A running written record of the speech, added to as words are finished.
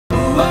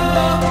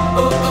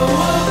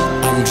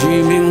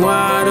dreaming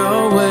wide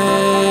awake.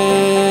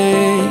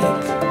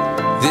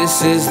 This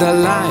is the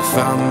life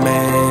I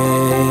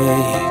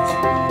make.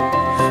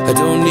 I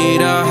don't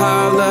need a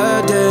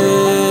holiday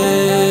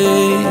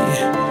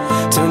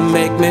to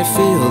make me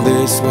feel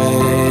this way.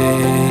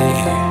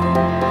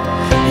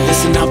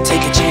 Listen up,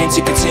 take a chance.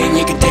 You can sing,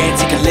 you can dance,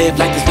 you can live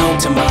like there's no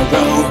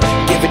tomorrow.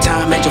 Give it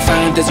time and you'll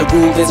find there's a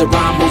rule, there's a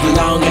rhyme. Move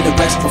along and the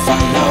rest will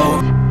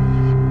follow.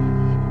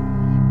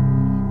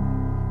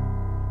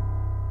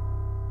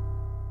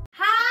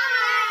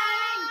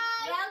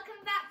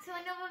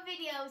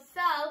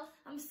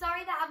 I'm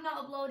sorry that I've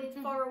not uploaded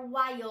for a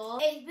while.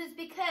 It was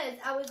because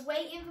I was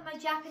waiting for my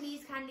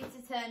Japanese candy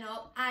to turn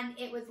up and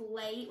it was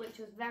late, which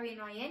was very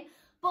annoying.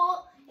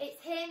 But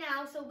it's here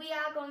now, so we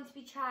are going to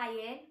be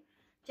trying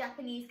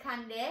Japanese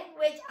candy,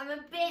 which I'm a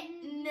bit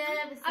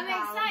nervous about. I'm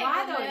excited.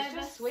 Why though? It's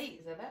just sweet,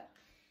 isn't it?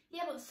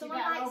 Yeah, but some are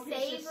like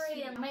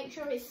savoury and make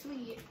sure it's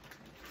sweet.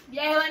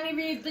 Yeah, let me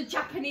read the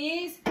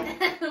Japanese.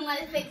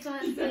 let's pick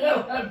something sweet.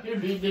 Let me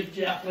read the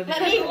Japanese.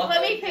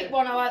 Let me pick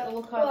one I like the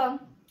look of. Go on.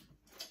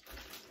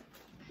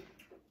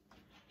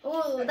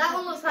 Oh, that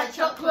one looks like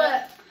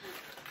chocolate.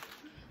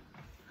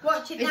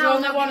 Watch it Is now.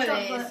 there only one of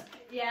chocolate.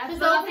 these? Yeah. We've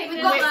got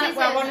scissors.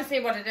 Well, I want to see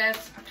what it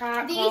is. I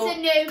can't. These are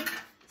new,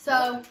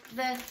 so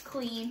they're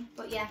clean.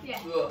 But yeah. Yeah.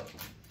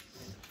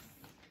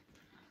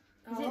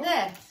 Is it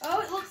this?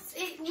 Oh,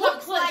 it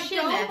looks like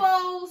shimmy. dough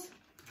balls.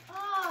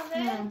 Oh,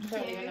 I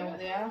don't even know what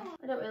they are.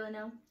 I don't really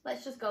know.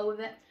 Let's just go with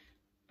it.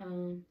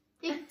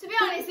 To be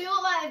honest, they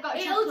look like they've got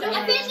chocolate. just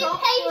I think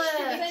chocolate.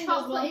 they're pastry with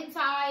chocolate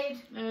inside.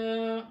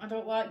 I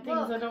don't like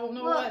things I don't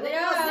know look, what they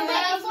look, are. look.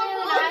 It's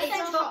really nice nice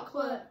and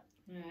chocolate.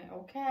 Right,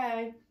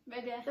 okay.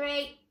 Ready?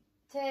 3,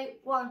 2,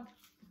 1.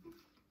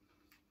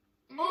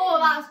 Oh,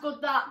 that's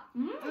good. That.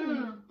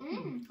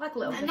 Like a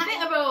little And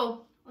confiterole.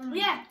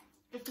 Yeah,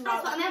 that's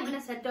what I meant when I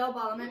said dough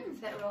ball. I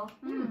meant confiterole.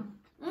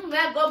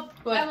 They're good.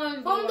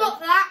 Thumbs up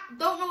for that.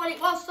 Don't know what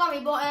it was. Sorry,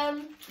 but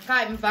I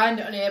can't even find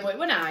it on here, but it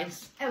were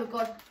nice. it was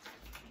good.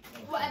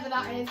 Whatever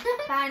that is.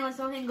 Finally,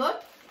 something good.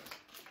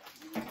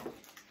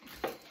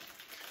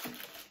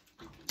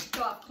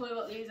 Got a clue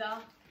what these are.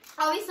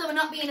 Obviously, we're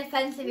not being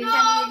offensive if No,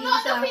 any of these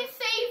not are. nothing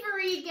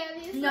savoury again.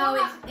 It's No,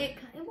 not. it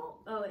won't.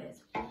 Oh, it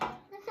is.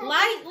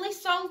 Lightly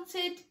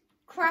salted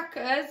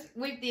crackers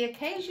with the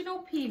occasional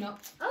peanut.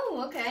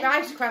 Oh, okay.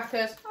 Rice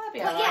crackers. That'd be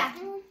But alright. yeah,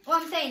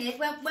 what I'm saying is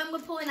when we're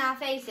pulling our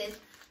faces,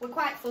 we're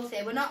quite fussy.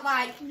 We're not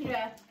like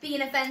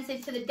being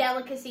offensive to the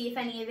delicacy if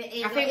any of it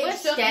is. I think we're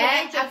It's just-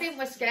 scared. I think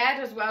we're scared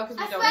as well because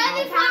we I don't swear know.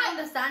 there's can't like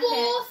understand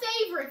 4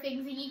 savoury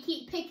things and you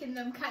keep picking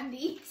them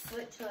candies.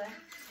 Literally.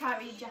 Can't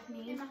read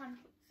Japanese.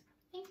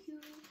 Thank you.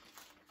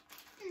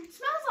 It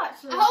smells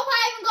actually. I hope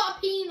I haven't got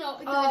a peanut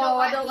because Oh,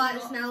 I don't like the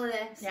peanuts. smell of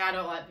this. Yeah, I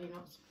don't like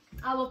peanuts.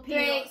 I love 3,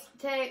 peanuts.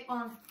 2,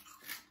 1.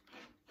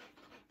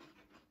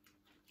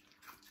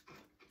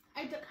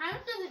 It kind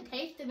of doesn't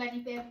taste of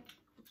anything.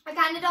 I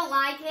kind of don't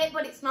like it,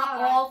 but it's not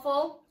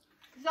awful.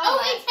 Oh,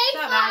 it tastes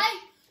not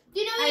like,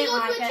 you know I when you didn't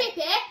go to like a it.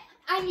 chippy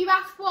and you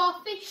ask for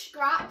fish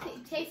scraps,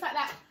 it tastes like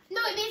that. No,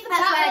 it means the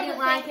That's why I batter. didn't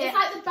like It's it.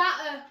 like the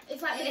batter.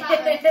 It's like the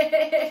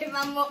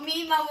batter.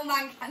 Me, Mum and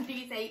Man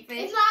candies hate fish.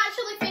 It's not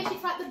actually fish,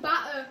 it's like the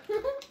batter.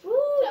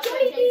 Ooh, That's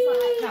what it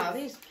tastes like. No,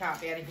 these can't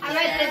be anything. I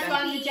read this scary.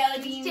 one, the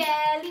jelly beans.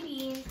 Jelly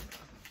beans.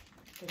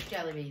 Just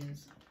jelly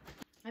beans.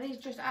 Are these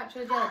just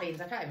actual jelly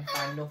beans? I can't even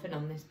find nothing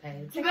on this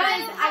page. To be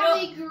honest, I have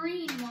the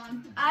green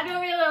one. I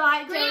don't really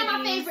like Green are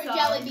my favourite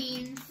jelly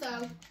beans, so.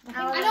 I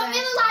don't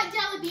really like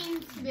jelly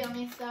beans, to be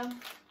honest, though.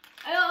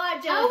 I don't like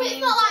I jelly hope beans.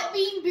 it's not like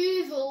bean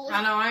boozled.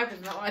 I know, I hope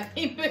it's not like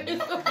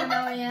peanuts. I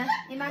know, yeah.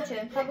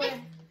 Imagine. Probably.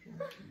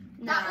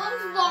 That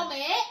one's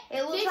vomit.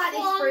 It looks This like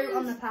there's fruit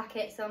on one's- the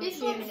packet, so I'm this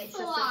assuming one's it's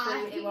just a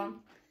slimy. fruity one.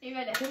 You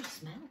ready? Don't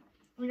smell.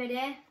 You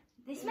ready?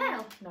 They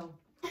smell? No.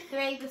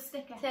 3, The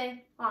sticker. 2,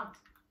 1.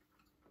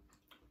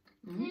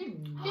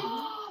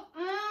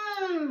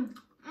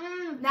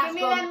 That's Give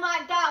me good. them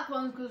like dark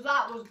ones because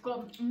that was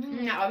good.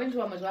 That orange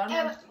one was well.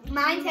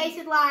 Mine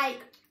tasted like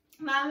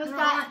Mine was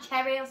like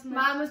cherry or something.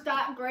 Mine was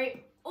dark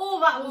grape. Oh,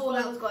 that was Oh,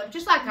 good. that was good.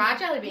 Just like our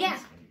jelly beans. Yeah.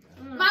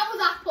 Mine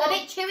was apple. A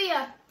bit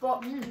chewier,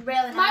 but really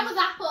nice. Mine was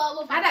apple. I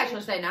love I'd apple.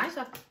 actually say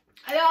nicer.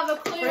 I don't have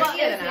a clue what Fruitier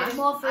this than is. ours.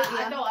 More I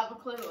fruitier. don't have a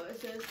clue what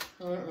this is.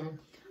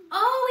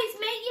 Oh, it's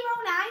make your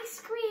own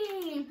ice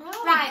cream.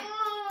 Right,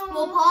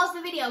 we'll pause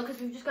the video because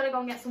we've just got to go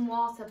and get some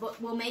water,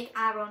 but we'll make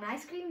our own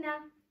ice cream now.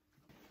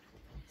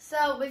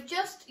 So we've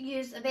just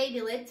used a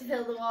baby lid to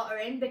fill the water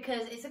in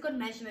because it's a good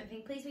measurement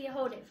thing. Please will you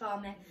hold it for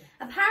me?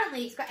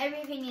 Apparently it's got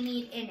everything you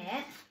need in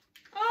it.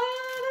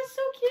 Oh, that's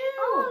so cute.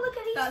 Oh, look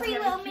at these That's 3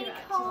 really little cute, mini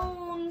actually.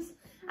 cones.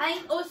 I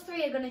think us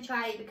 3 are going to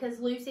try it because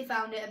Lucy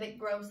found it a bit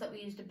gross that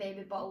we used a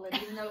baby bottle lid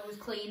even though it was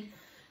clean.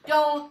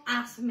 Don't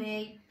ask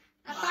me.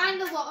 I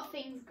find a lot of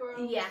things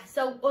gross. Yeah,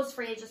 so us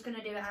 3 are just going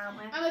to do it, aren't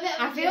we? I'm a bit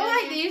of I a feel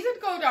like journey. these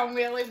would go down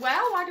really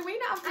well. Why do we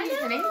not have I these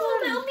in know, England?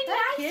 little mini They're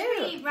ice cute.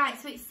 cream. Right,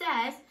 so it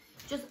says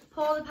just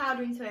pour the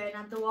powder into it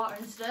and add the water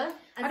and stir.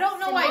 I don't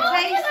know what it Look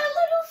at tastes. that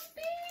little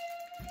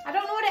spoon. I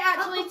don't know what it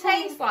actually Oh.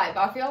 tastes like,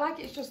 but I feel like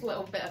it's just a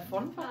little bit of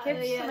fun for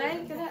kids yeah, to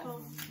make, isn't it?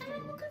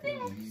 And look at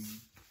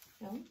this.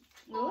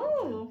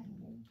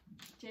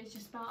 it's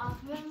just not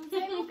half of them on the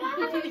table, guys.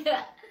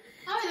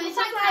 Oh, so it's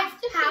like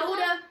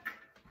powder.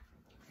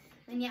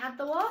 Then you add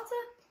the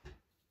water.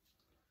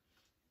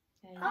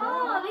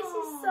 Oh, this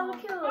is so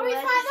cool. Oh, it's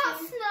like that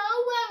snow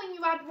where when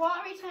you add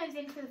water it turns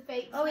into the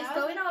fake snow. Oh, it's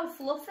going all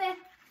fluffy.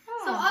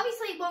 Oh. So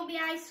obviously it won't be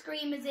ice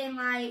cream as in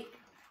like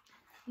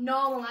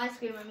normal ice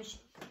cream. It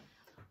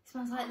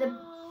smells like the...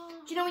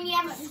 Do you know when you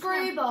have a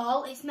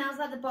screwball? It smells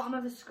like the bottom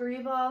of a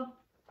screwball.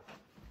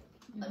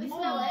 Let me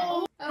smell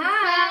it.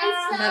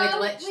 Hi. Okay, Had a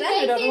glitch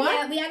there, don't worry.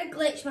 Yeah, we had a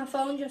glitch. My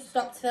phone just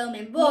stopped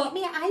filming. But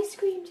me ice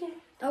cream, Jay.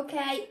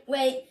 okay,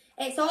 wait.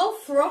 It's all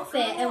frothy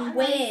and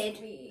weird.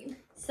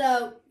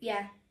 So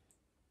yeah,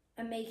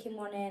 I'm making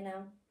one here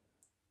now.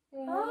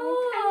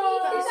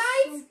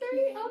 Oh, ice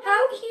cream.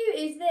 How cute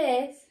is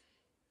this?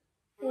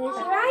 Here's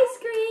your ice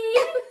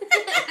cream.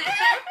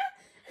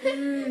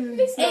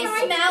 It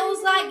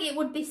smells like it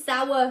would be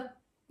sour.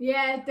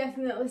 Yeah,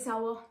 definitely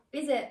sour.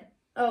 Is it?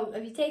 Oh,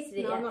 have you tasted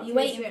it No, I'm yet? not You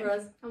waiting tasted for it.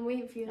 us? I'm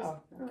waiting for you. Oh,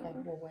 okay,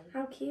 we'll wait.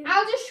 How cute.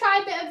 I'll just try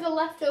a bit of the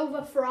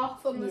leftover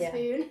froth on the Yeah.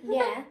 spoon.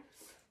 Yeah.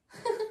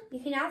 You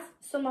can have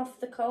some off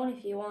the cone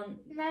if you want.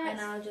 Nice.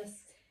 And I'll just...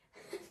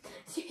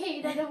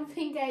 Jade, I don't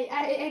think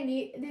I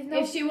need. There's no.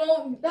 If she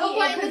won't No eat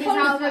point it in because the it's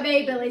out of colours a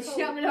baby, like, she's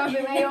not going to have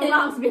it my own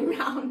mouth's been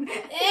round.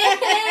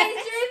 Hey,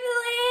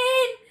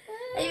 dribbling!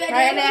 Are you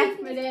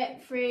ready? Ready?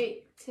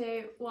 3,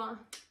 2, 1.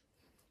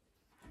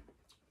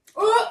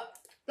 Oh,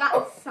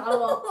 That's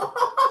sour.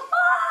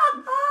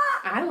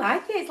 I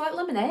like it. It's like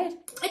lemonade.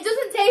 It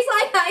doesn't taste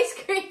like ice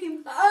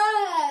cream.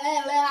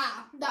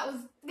 that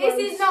was. This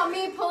gross. is not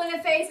me pulling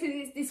a face because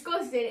it's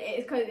disgusting.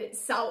 It's because it's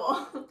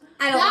sour.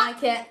 I don't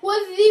like it.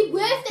 Was the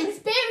worst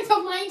experience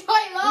of my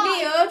entire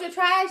life. Leo, to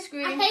try ice I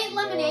cream. hate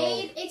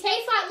lemonade. It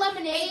tastes like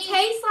lemonade. It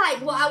tastes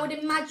like what I would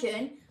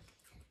imagine.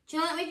 Do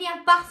you know like when you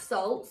have bath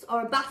salts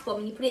or a bath bomb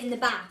and you put it in the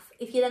bath?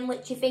 If you then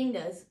lick your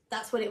fingers,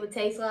 that's what it would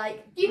taste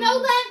like. You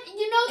know them.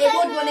 You know It them.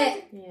 would, wouldn't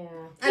it? Yeah.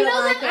 I You don't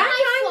know like them it. ice I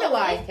kind of float?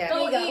 like it. There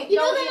you go. You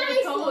know Don't them eat ice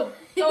the cold. float?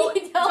 Don't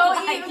You don't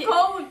eat like the it.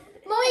 cold.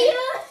 Mom,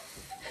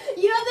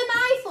 you know them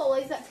ice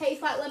lollies that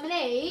taste like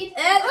lemonade?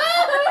 Yeah,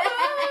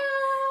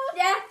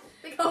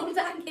 the cone's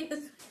hanging.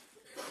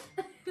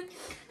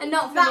 And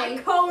not for That me.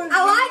 cone.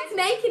 I liked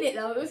making it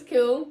though, it was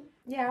cool.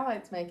 Yeah, I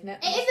liked making it.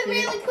 It is a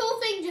really cool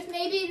thing. Just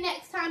maybe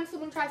next time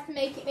someone tries to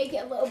make it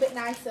a little bit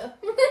nicer.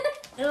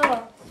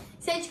 Oh.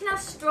 Said you can have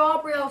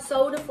strawberry or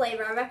soda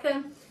flavour. I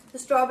reckon the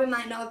strawberry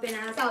might not have been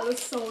as. That was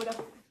soda.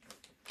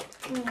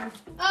 Oh, that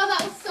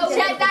was so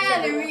Yeah, good.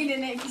 Diana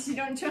reading it because you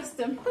don't trust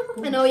them.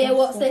 I know, yeah,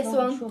 what's this I one?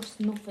 don't trust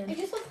nothing. It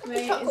just looks like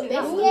Wait, a chocolate is it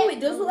that biscuit. Oh, it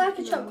does look like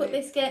a chocolate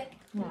biscuit.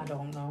 I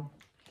don't know.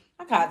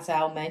 I can't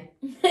tell me.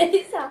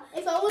 It's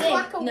It's always Hey,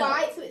 black and no.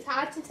 white, so it's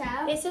hard to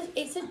tell. a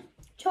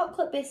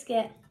chocolate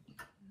biscuit.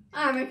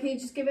 I reckon you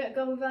just give it a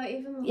go without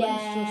even looking.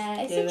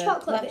 Yeah, it's Do a it.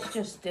 chocolate Let's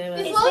biscuit. just do There's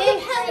it. It's loads of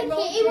big. Hello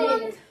Kitty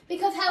ones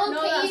because Hello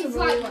No, Kitty that's is a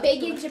like roll,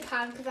 big in actually.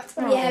 Japan because that's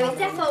where Yeah, it's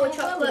definitely a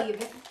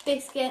chocolate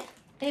biscuit.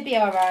 It'll be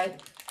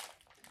alright.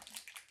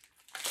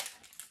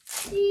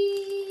 So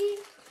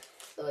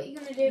what are you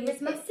gonna do Here's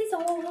with my it?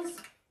 scissors.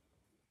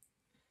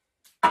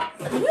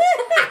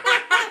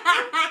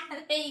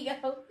 There you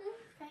go.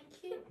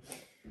 Thank you.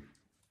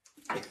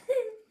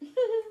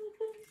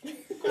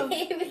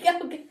 Here we go,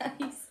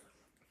 guys.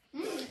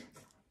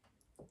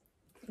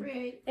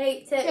 3,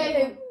 8, 2,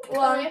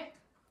 1.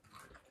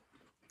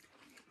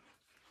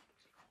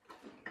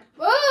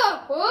 Whoa!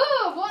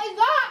 Whoa! What is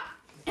that?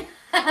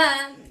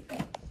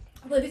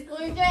 Lucy.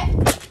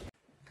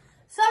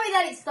 Sorry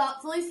that it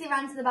stopped. Lucy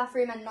ran to the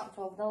bathroom and knocked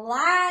over the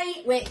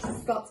light, which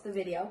stopped the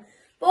video.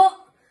 But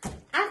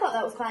I thought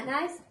that was quite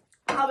nice.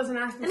 That was a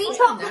nice I mean,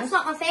 chocolate's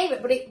not my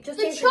favourite, but it just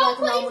The tasted like a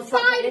chocolate normal inside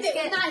chocolate of it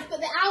biscuit. was nice, but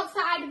the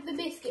outside of the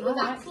biscuit was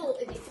Alright.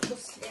 absolutely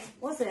disgusting.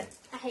 Was it?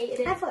 I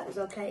hated I it. thought it was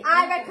okay.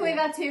 I reckon we've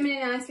had too many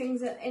nice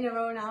things in a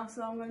row now,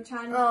 so I'm going to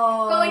try and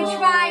Oh. go and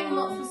try and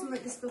look for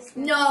something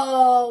disgusting.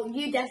 No,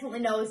 you definitely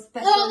know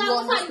especially No, that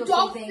one was like disgusting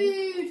dog thing.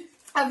 food.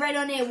 I've read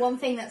on here one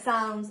thing that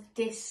sounds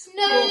disgusting.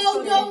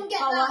 No, don't get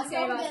Oh, that. I'll say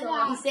Don't that's get all.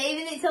 that. You're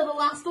saving it till the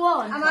last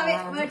one. I'm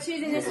having, we're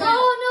choosing this one.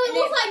 Oh no, it And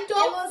looks like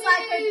dog It looks food.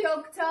 like a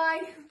dog toy.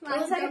 It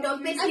looks like a dog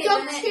A biscuit.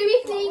 dog doesn't it? chewy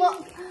thing.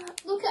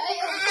 Look at it.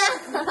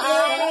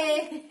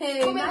 Hey,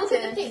 Come here, look at the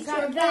matter.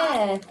 picture of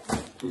There. that.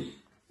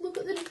 Look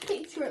at the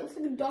picture. It looks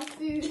like a dog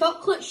food.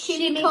 Chocolate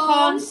shimmy Corn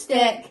corn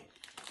stick.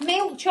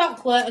 Milk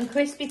chocolate and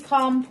crispy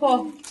corn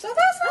puff. So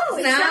that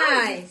sounds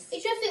nice.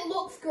 It's just it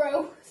looks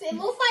gross. It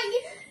looks like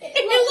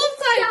It looks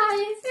like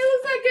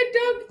a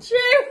dog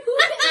chew.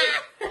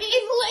 it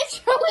is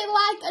literally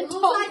like a It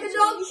dog. looks like a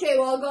dog chew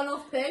or gone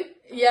off poo.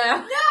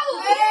 Yeah.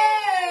 No.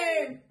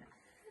 Hey!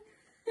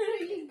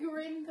 You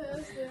grim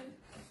person.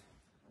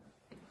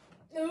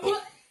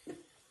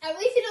 At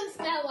least it doesn't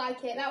smell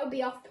like it. That would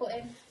be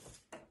off-putting.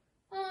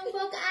 Oh,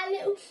 look at our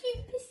little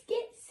cute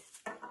biscuits.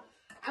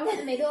 I want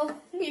the middle.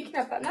 You can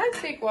have that nice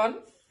big one.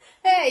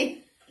 Hey.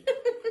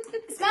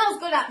 It smells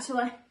good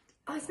actually.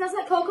 Oh, it smells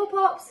like Cocoa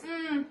Pops.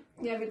 Yeah,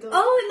 it does.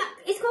 Oh, and that,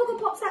 is Cocoa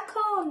Pops that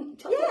corn?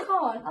 Chocolate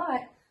corn?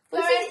 Alright.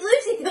 Sorry.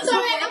 Lucy doesn't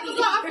Sorry, I like it.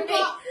 forgot.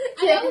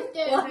 I know it's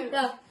dirty.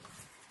 No.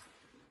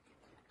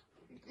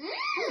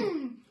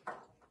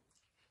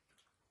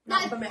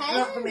 like for me. pen.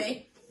 Not for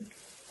me.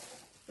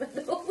 Like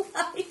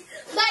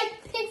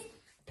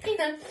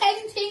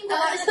painting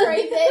that's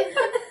crazy.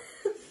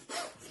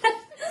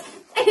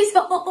 It's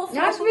awful.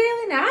 That's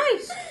really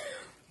nice.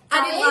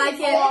 I didn't like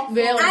it.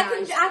 Really I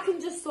nice.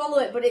 can just swallow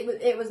it, but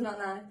it was not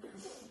nice.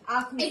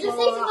 I can It just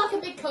swallow tastes that. like a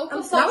big cocoa.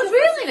 I'm It sorry That was to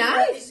really proceed,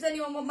 nice. Does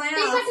anyone want my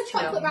tastes ass? like a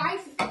chocolate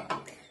rice.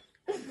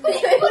 Put Put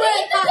it in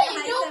the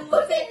bin. Don't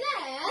put it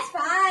It's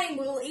fine.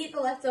 We'll eat the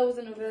leftovers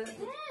another there.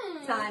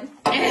 time.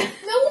 No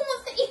one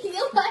wants to eat the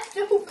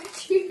leftover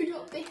tuna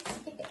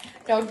biscuit.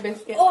 Dog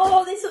biscuit.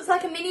 Oh, this looks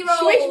like a mini roll.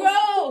 Swiss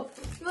roll.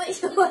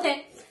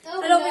 Literally. Oh,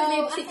 I don't no, think I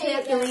we particularly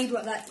have hate to read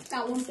what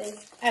that one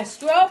says. A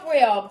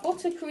strawberry or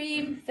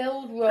buttercream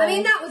filled roll. I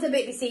mean, that was a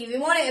bit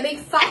deceiving. Wasn't it? A big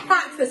fat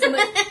pack for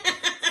something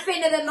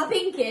thinner than my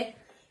pinky.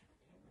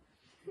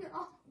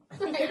 Oh,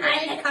 sorry,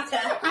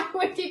 I I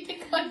wanted to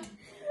cut.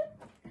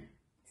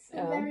 It's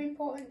a Oh. very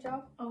important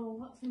job. Oh,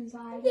 what's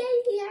inside? Yeah,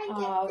 I get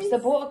Oh, it's the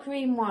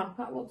buttercream one.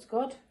 That looks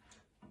good.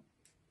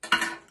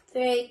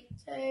 3,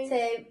 this.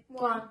 2,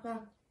 1.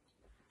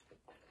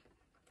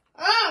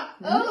 Oh,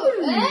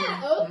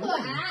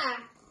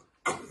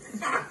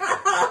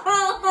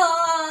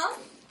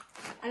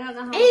 I don't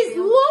know how It's I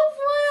feel.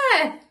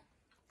 lovely.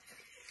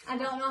 I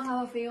don't know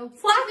how I feel.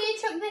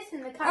 Fluffy, chuck this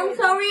in the carrot. I'm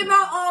sorry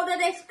about all the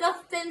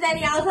disgusting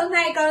videos I'm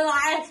making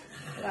like this.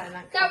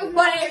 That was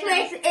But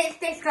nice. it's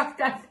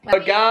disgusting.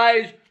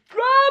 Guys,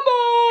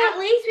 trouble! At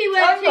least we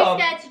weren't Hang too on.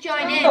 scared to join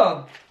Hang in.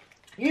 on.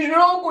 You're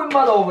all going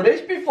mad over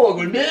this before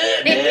going They're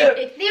all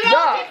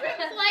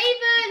different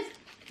flavours.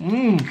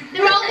 Mmm.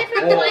 They're all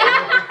different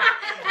flavours.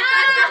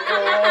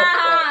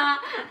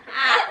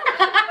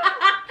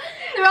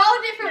 They're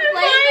all different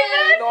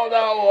flavours. Not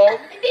that one.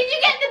 Did you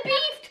get the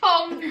beef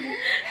tongue?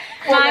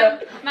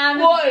 Mum.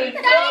 What is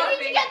Daddy, that?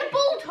 did you get the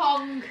bull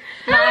tongue?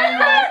 Mine.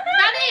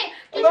 Daddy,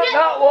 I did you meant get...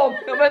 that one.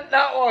 I meant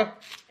that one.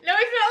 No,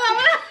 it's not that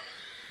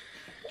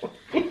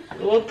one.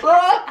 What's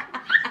that?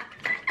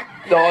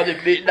 No, I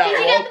didn't mean that Did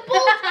you get one. the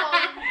bull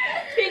tongue?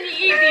 Can you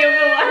eat the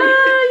other one?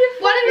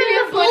 What about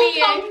You're the bull funny,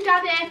 tongue,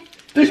 Daddy?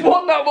 There's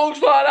one that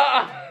looks like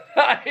that.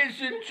 That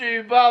isn't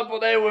too bad, but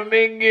they were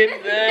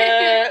minging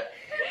there.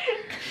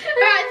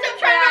 Right, stop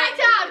trying to write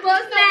down.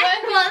 What's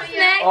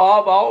next?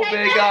 Oh, I'm out of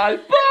here, guys.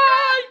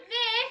 Bye!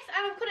 This,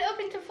 and I've cut it up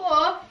into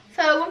 4.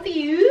 So one for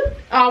you.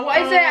 Oh,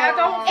 what is it? I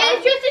don't.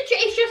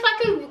 It's just like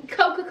a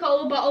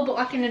Coca-Cola bottle, but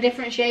like in a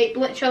different shape.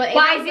 Literally.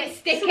 Why is it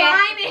sticky?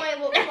 Slimy. What it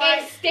looks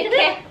like. It's sticky.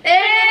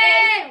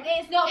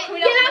 It's not Yeah,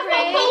 coming that's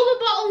what cola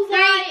bottles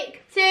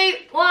like. 2,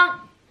 1.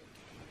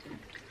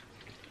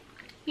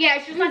 Yeah,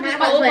 it's just like a That's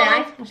cola really bottle.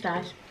 nice. That's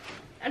nice.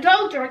 I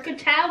told you, I could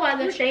tell by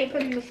the shape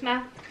and the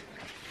smell.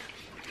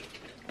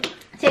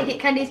 Take it,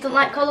 candies don't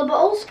like colour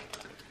bottles.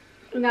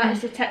 No, it's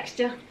the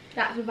texture.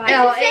 That's a bad.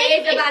 Oh, it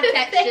is a bad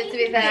texture to be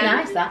It's fair.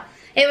 nice that.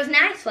 It was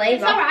nice It's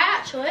flavour. alright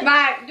actually.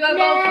 Right, do I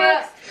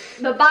go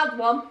for the bad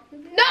one?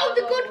 No,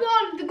 the good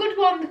one. The good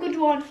one. The good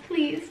one.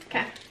 Please.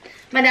 Okay.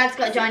 My dad's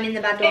got to join in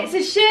the bad one. It's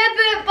a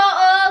sherbet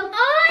bottle.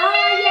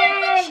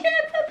 Oh, yay.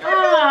 Sherbet bottle.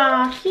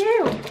 Oh,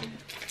 cute.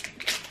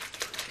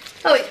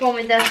 Oh, it's one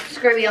with the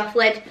screwy off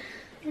lid.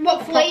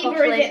 What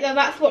flavour is lid. it though?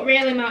 That's what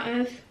really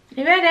matters.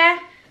 You ready?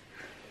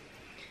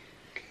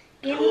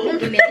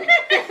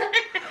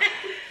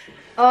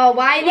 Oh,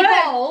 why are they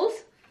Look. balls?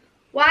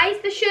 Why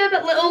is the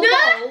sherbet little No,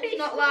 balls, it's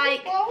not not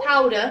like balls.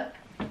 powder?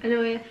 I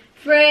know you.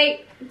 3,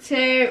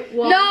 2,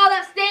 1. No,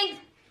 that stinks.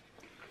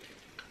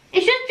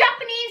 It's just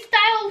Japanese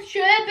style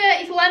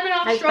sherbet. It's lemon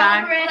or It's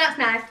strawberry. Oh, that's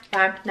nice.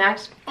 Fine.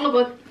 Nice. Oh,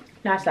 good.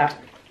 Nice that.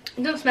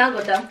 It doesn't smell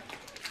good though.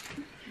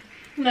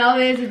 No,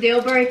 there's a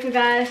deal breaker,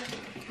 guys.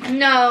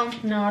 No.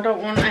 No, I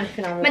don't want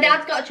anything on it. My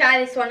dad's got to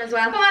try this one as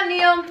well. Come on,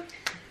 Neil.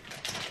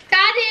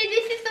 Daddy,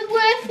 this is the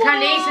worst one.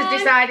 Candice has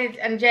decided,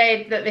 and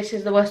Jade, that this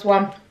is the worst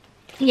one.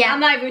 Yeah.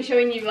 I'm not even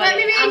showing you. Let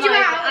me read you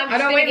out. I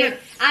don't want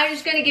I'm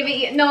just going to give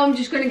it. No, I'm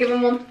just going to give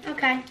him one.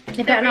 Okay.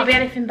 It better not be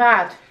anything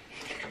bad.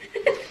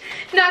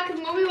 No,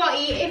 because Mummy won't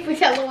eat it if we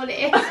tell her what it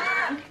is.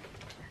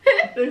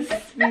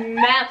 The smell.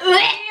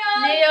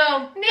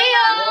 Neil.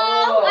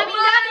 Oh. Let me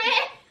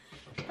Daddy.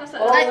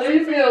 Oh,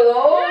 leave me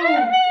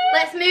alone.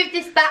 Let's move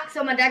this back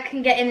so my dad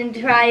can get in and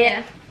try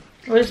it.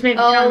 We'll just move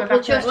the Oh, camera we'll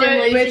back. trust up.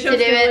 him, Lucy, to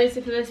do it.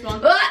 Lucy for this one.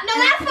 Oh, no,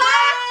 that's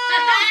fine.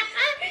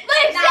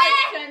 Lucy!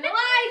 Turn the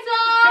lights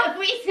off.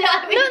 Lucy! No,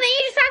 then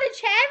you just had a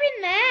chair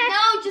in there.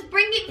 No, just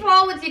bring it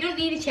forwards. You don't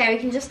need a chair. You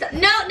can just. No, you're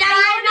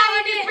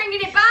just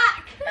bringing it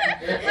back.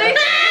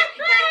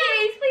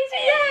 Please, please,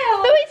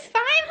 no. Oh, it's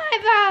fine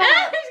like that.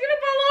 It's gonna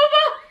fall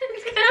over.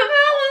 It's gonna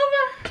fall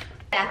over.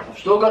 I've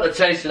still got the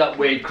taste of that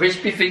weird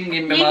crispy thing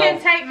in my You mouth. can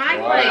take my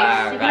place.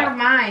 You can have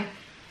mine.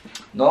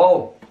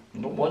 No,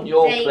 I don't want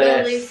your There you go,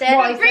 place. Lucy.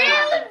 What is Really,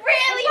 that?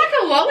 really. It's like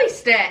a lolly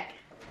stick.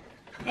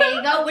 There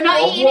you go. We're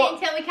not Oh, eating what? it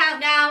until we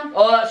count down.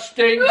 Oh, that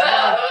stinks.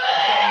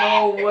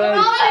 No way.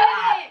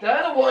 Oh,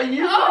 Dad, what are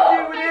you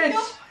gonna do with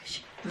this?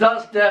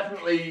 That's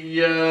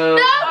definitely. I'm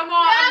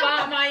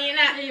not eating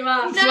it. You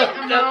are.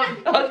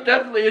 That's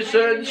definitely a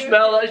certain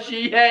smell that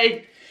she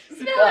hates.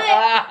 Smell it. Smell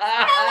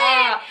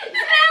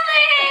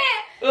it.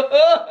 Smell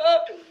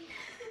it.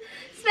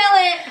 Smell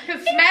it. I can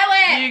smell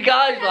it. You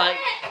guys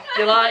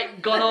you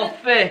like gone off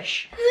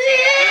fish?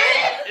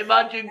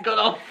 Imagine gone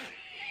off.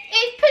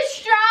 It's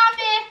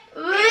pastrami.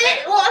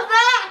 What's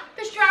that?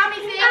 Pastrami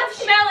fish. I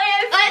smell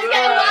it. Let's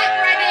get a white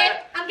bread.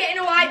 I'm getting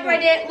a white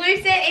bread.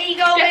 Lucy, here you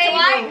go, baby.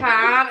 I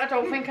can't. I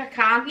don't think I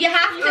can. You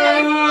have to.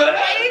 What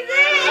is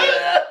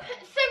it?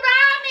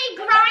 Serrani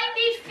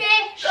grinded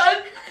fish. I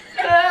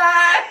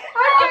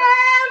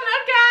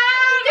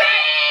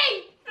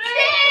can't. 3,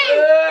 2.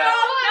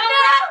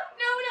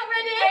 No, we're not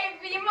ready. Wait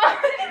for your mum. I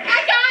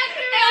can't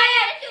do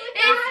it.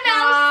 It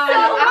smells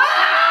so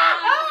bad.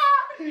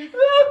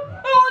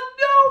 Oh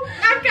no!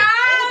 I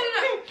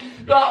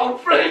can't. That'll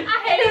freak. I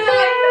hate it. 1,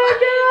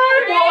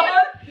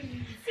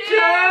 2,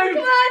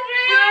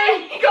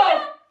 3, go!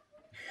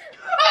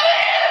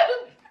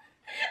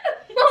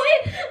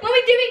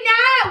 Mommy, do it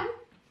now.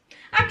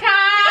 I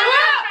can't.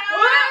 I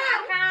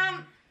can't.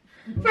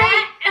 3,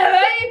 2,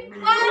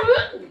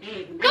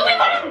 1. Go in,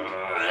 Mum.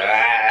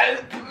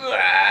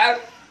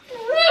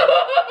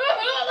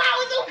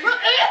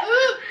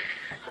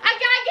 I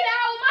can't get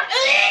out of my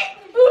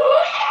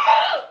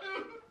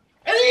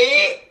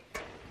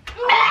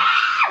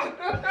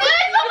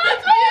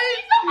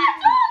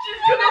She's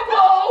gonna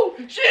blow!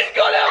 She's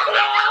gonna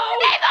blow!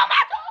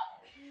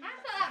 That's not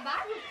that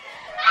bad.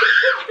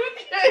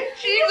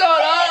 She's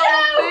on out,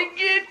 I'm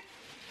thinking.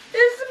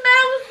 It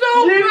smells so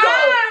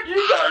bad. You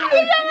got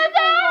it.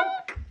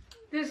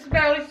 This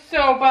smell is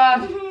so bad.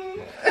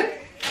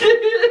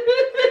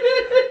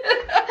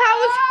 That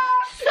was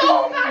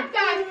so bad,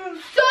 guys.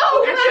 So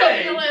bad. I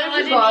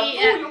didn't eat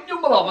it.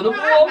 You're not having a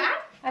blow.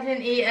 I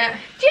didn't eat it.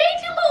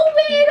 Change a little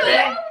bit.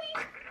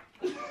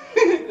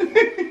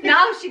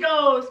 Now she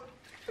goes.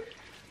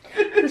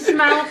 The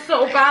smells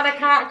so bad I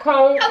can't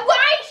cope. And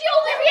why is she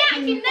only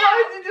reacting now?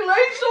 Why did you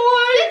delay so The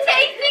late?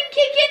 taste didn't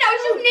kick in. I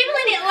was just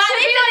nibbling it like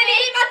this. I didn't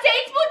eat my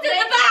taste buds at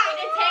the back.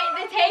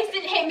 The taste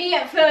didn't hit me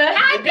at first.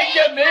 It didn't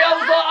get me, I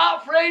was like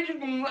that for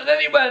ages, and then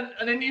he went,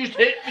 and then you just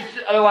hit me,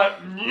 and I went,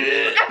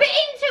 A bit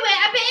into it.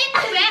 I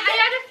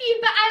had a few,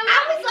 but I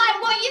was like,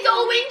 what are you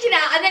all whinging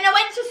at? And then I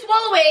went to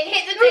swallow it and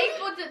hit the taste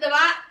buds at the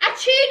back. I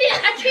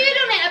chewed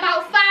on it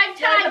about 5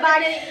 times.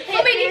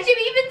 Mummy, did you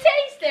even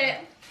taste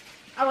it?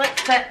 I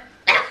licked it.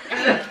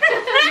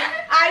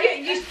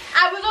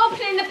 I was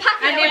opening the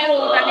packet. I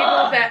nibbled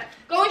it.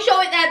 Go and show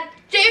it then.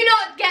 Do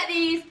not get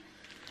these.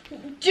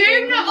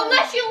 Do not,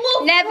 unless you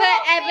love Never, raw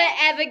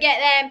ever get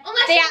them.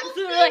 Unless They you love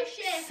absolutely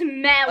sushi.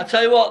 smell. I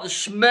tell you what, the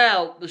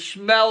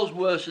smell's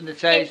worse than the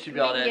taste, to be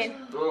honest.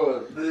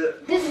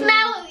 The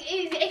smell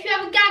is, if you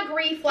have a gag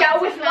reflex, Go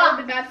the with smell that.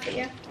 will be bad for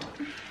you.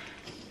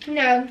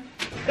 No,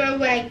 go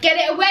away. Get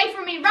it away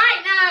from me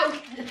right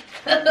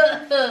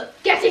now.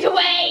 Get it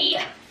away.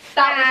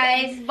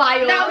 Guys,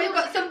 vile. now we've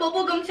got some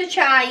bubble gum to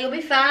try. You'll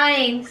be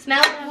fine.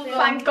 Smell bubble gum.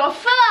 Thank God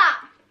for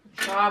that.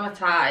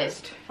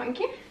 Traumatised. Thank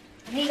you.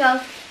 Here you go.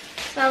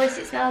 Smell this.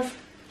 It smells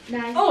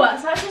nice. Oh,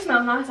 that's actually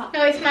smells nice. That.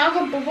 No, it smells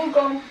like bubble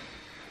gum.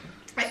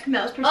 It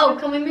smells pretty Oh,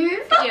 good. can we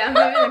move? Yeah, I'm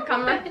moving the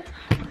camera.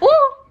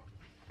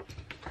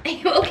 Are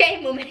you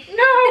okay, Mummy?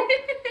 No.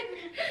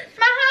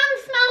 My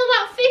hands smell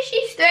like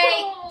fishy 3,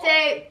 stuff. 2,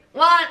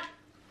 1.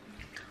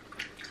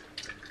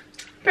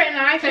 Pretty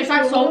nice. Tastes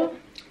like salt.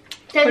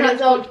 Tastes like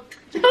salt.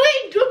 No,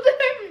 it doesn't.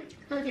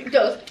 It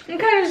does.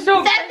 Okay,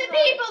 so They're the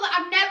people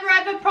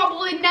that I've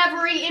probably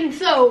never eaten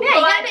soap. Yeah,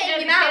 you But get it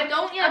in your mouth,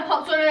 don't you? I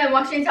popped one of them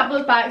washing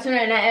tablets by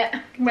accident and ate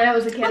it when I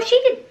was a kid. Oh, she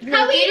did.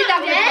 How are she you did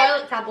not that with a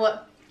toilet tablet.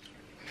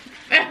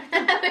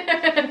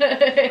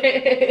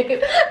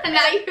 And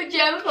now you're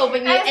germaphobe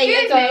and you ate a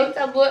Excuse toilet me.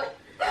 tablet.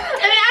 I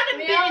mean, I haven't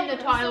been in the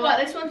Still toilet. got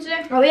this one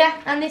too. Oh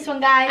yeah, and this one,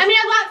 guys. I mean,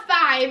 I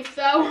got 5,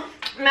 so.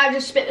 And I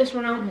just spit this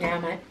one out. yeah,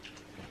 mate.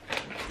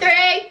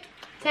 3,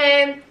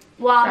 2,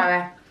 1,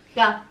 Sorry.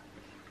 go.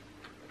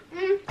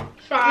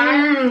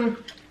 Sorry.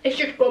 It's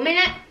just gum in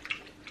it.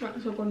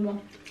 That's a good one.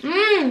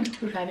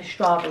 Mmm. We've had a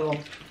strawberry one.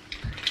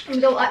 I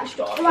don't like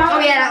straw. Oh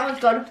yeah, that one's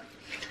good.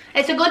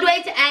 It's a good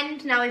way to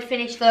end. Now we've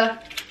finished the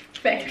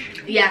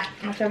Fish. yeah.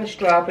 Let's have a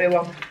strawberry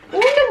one.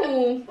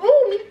 Ooh.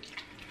 Ooh.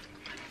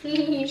 Do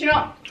you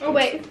not? Oh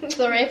wait,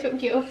 sorry, I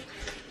took you off.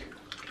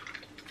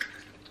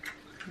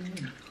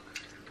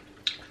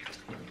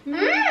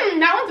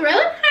 That one's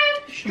really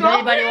nice. Does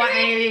anybody want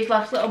any of these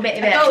last little bit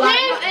of it? I don't like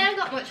it hasn't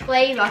got much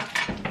flavour.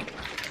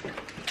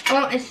 I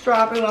want this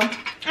strawberry one.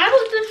 I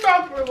want the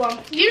strawberry one.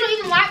 You don't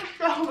even like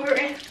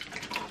strawberry.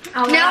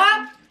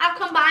 Now I've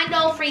combined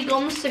all 3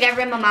 gums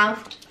together in my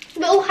mouth.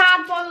 Little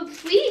hard-boiled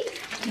sweets.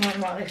 I don't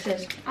know what this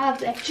is. I have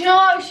this. Do you know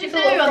what we should It's do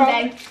a little one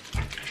day?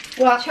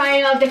 What?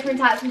 Trying all different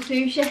types of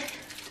sushi.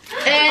 Oh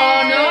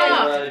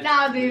no.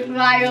 That'd be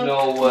vile.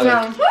 No way.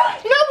 No. No,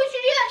 we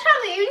should do that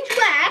challenge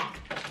where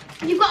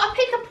you've got to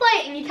pick a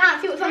plate and you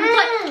can't see what's on the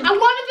plate. And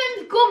one of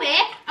them's gummy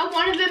and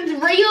one of them's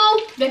real.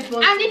 This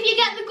one. And if you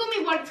get the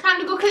gummy one, it's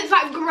kind of good because it's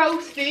like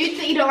gross food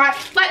that you don't like.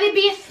 Like there'd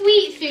be a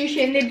sweet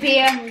sushi and there'd be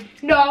a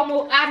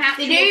normal, an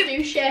actual They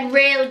do sushi.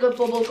 really good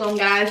bubble gum,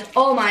 guys.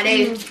 Oh my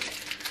days.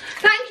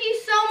 Thank you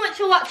so much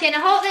for watching. I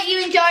hope that you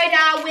enjoyed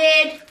our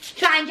weird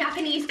trying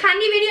Japanese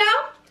candy video.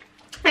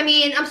 I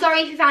mean, I'm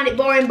sorry if you found it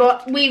boring,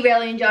 but we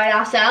really enjoyed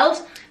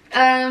ourselves.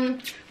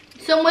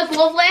 Some was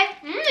lovely.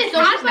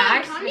 Some was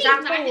nice. It's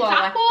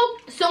apple.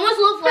 Some was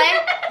lovely.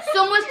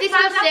 Some was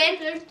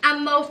disgusting,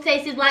 and most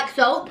tasted like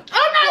soap.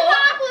 Oh no,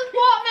 it's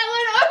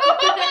watermelon.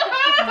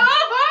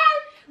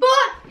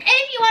 But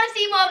if you want to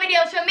see more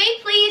videos from me,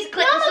 please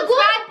click the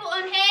subscribe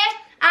button here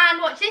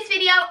and watch this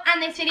video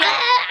and this video.